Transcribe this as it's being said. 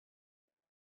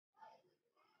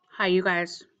Hi, you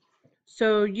guys.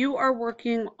 So you are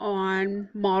working on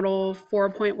model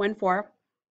 4.14,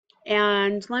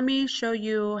 and let me show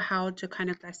you how to kind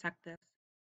of dissect this.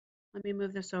 Let me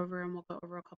move this over and we'll go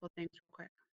over a couple of things real quick.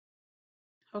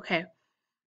 Okay,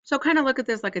 so kind of look at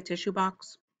this like a tissue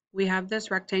box. We have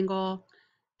this rectangle.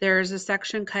 There's a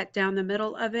section cut down the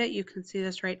middle of it. You can see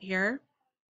this right here.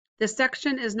 The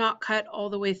section is not cut all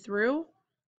the way through.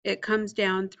 It comes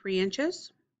down 3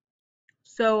 inches.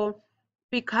 So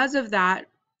because of that,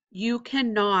 you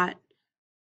cannot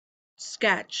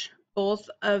sketch both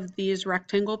of these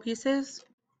rectangle pieces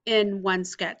in one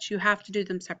sketch. You have to do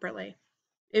them separately.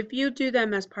 If you do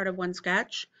them as part of one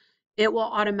sketch, it will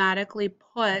automatically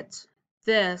put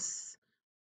this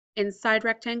inside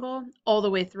rectangle all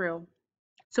the way through.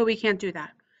 So we can't do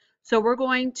that. So we're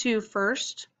going to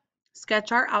first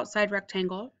sketch our outside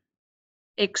rectangle,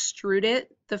 extrude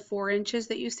it the 4 inches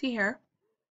that you see here,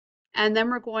 and then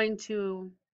we're going to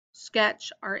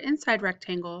sketch our inside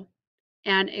rectangle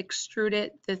and extrude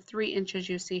it the 3 inches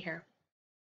you see here.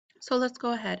 So let's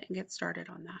go ahead and get started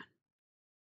on that.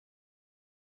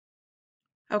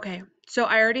 Okay, so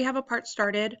I already have a part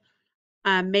started.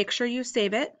 Make sure you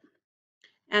save it.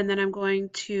 And then I'm going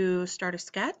to start a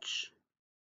sketch.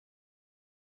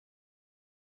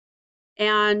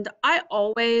 And I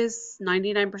always,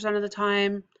 99% of the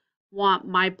time, want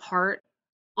my part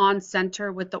on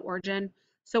center with the origin.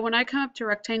 So when I come up to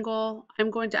rectangle,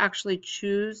 I'm going to actually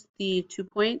choose the 2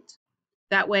 point.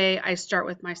 That way I start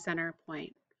with my center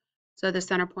point. So the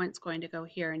center point is going to go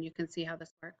here, and you can see how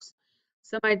this works.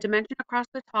 So my dimension across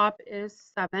the top is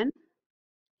 7.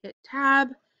 Hit tab.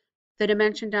 The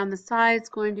dimension down the side is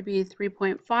going to be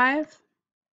 3.5.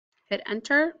 Hit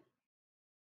enter.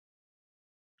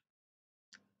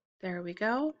 There we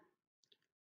go.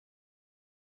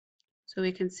 So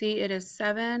we can see it is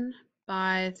 7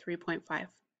 by 3.5.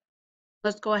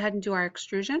 Let's go ahead and do our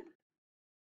extrusion.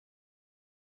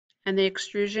 And the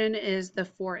extrusion is the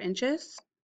 4 inches.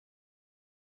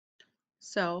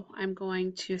 So I'm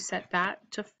going to set that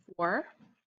to 4.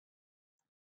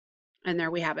 And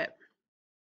there we have it.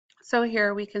 So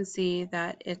here we can see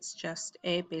that it's just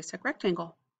a basic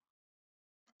rectangle.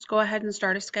 Let's go ahead and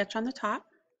start a sketch on the top.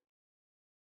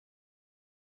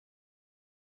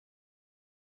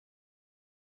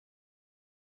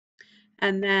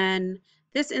 And then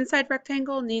this inside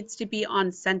rectangle needs to be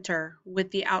on center with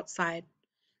the outside.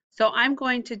 So I'm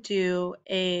going to do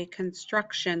a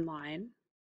construction line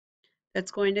that's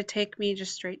going to take me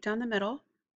just straight down the middle.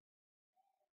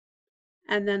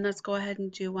 And then let's go ahead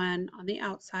and do one on the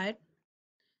outside.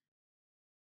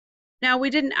 Now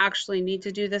we didn't actually need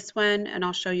to do this one, and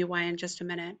I'll show you why in just a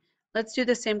minute. Let's do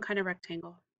the same kind of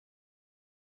rectangle.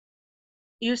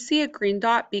 You see a green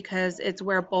dot because it's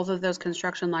where both of those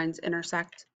construction lines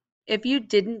intersect. If you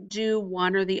didn't do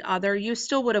one or the other, you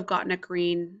still would have gotten a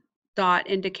green dot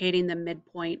indicating the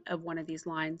midpoint of one of these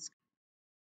lines.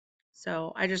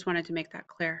 So I just wanted to make that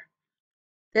clear.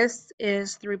 This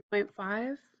is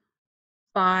 3.5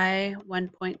 by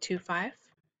 1.25.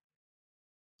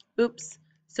 Oops.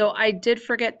 So I did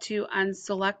forget to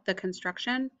unselect the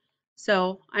construction.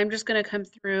 So I'm just going to come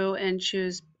through and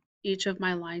choose each of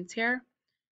my lines here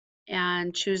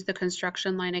and choose the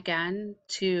construction line again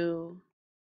to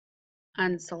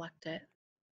unselect it.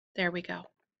 There we go.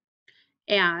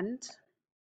 And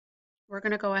we're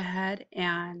going to go ahead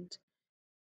and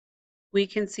we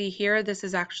can see here this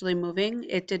is actually moving.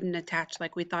 It didn't attach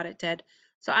like we thought it did.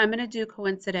 So I'm going to do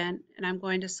coincident, and I'm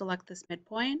going to select this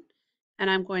midpoint, and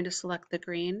I'm going to select the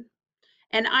green.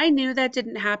 And I knew that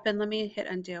didn't happen. Let me hit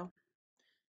undo.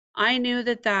 I knew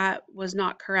that that was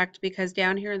not correct because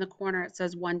down here in the corner it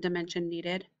says 1 dimension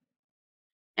needed.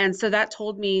 And so that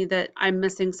told me that I'm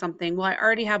missing something. Well, I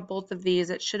already have both of these.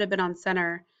 It should have been on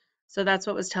center. So that's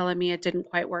what was telling me it didn't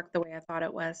quite work the way I thought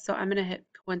it was. So I'm going to hit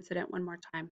coincident one more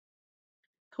time.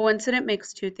 Coincident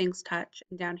makes 2 things touch.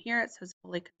 And down here it says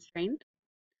fully constrained.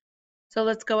 So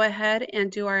let's go ahead and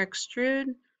do our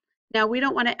extrude. Now we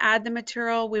don't want to add the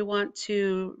material. We want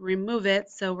to remove it.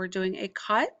 So we're doing a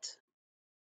cut.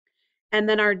 And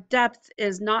then our depth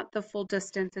is not the full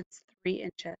distance. It's 3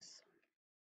 inches.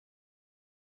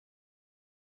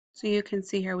 So you can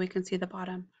see here, we can see the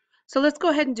bottom. So let's go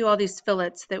ahead and do all these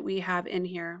fillets that we have in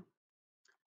here.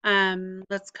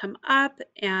 Let's come up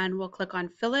and we'll click on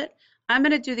fillet. I'm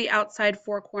going to do the outside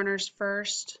 4 corners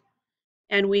first,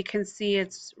 and we can see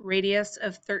its radius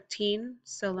of 13.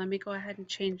 So let me go ahead and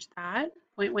change that,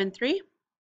 0.13.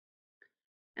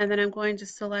 And then I'm going to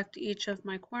select each of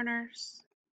my corners.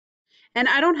 And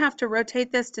I don't have to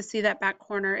rotate this to see that back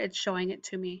corner. It's showing it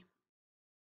to me.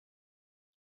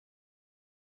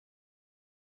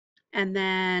 And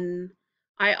then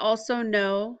I also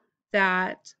know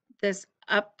that these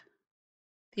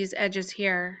edges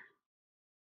here,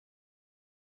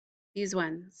 these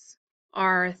ones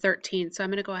are 13. So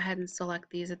I'm going to go ahead and select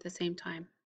these at the same time.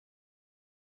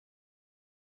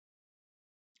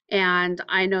 And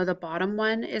I know the bottom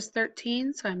one is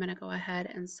 13, so I'm going to go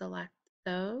ahead and select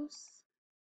those.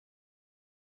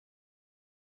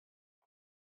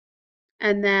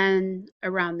 And then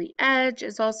around the edge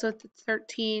is also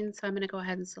 13, so I'm going to go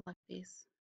ahead and select these.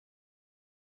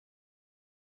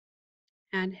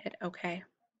 And hit OK.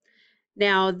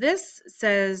 Now this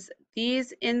says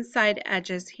these inside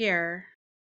edges here,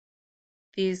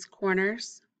 these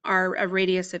corners, are a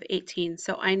radius of 18.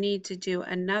 So I need to do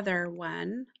another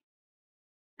one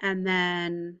and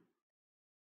then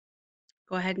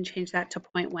go ahead and change that to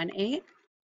 0.18.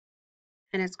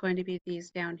 And it's going to be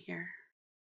these down here.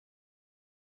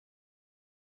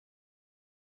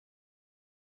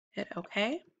 Hit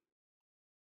OK.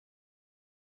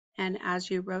 And as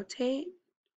you rotate,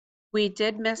 we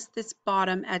did miss this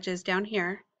bottom edges down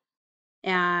here.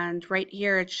 And right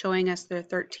here, it's showing us they're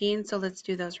 13. So let's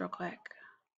do those real quick.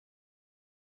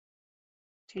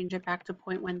 Change it back to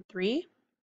 0.13.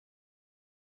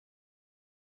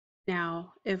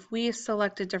 Now, if we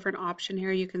select a different option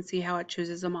here, you can see how it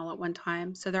chooses them all at one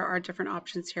time. So there are different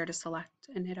options here to select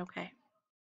and hit OK.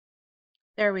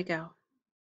 There we go.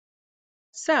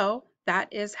 So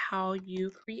that is how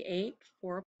you create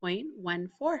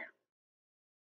 4.14.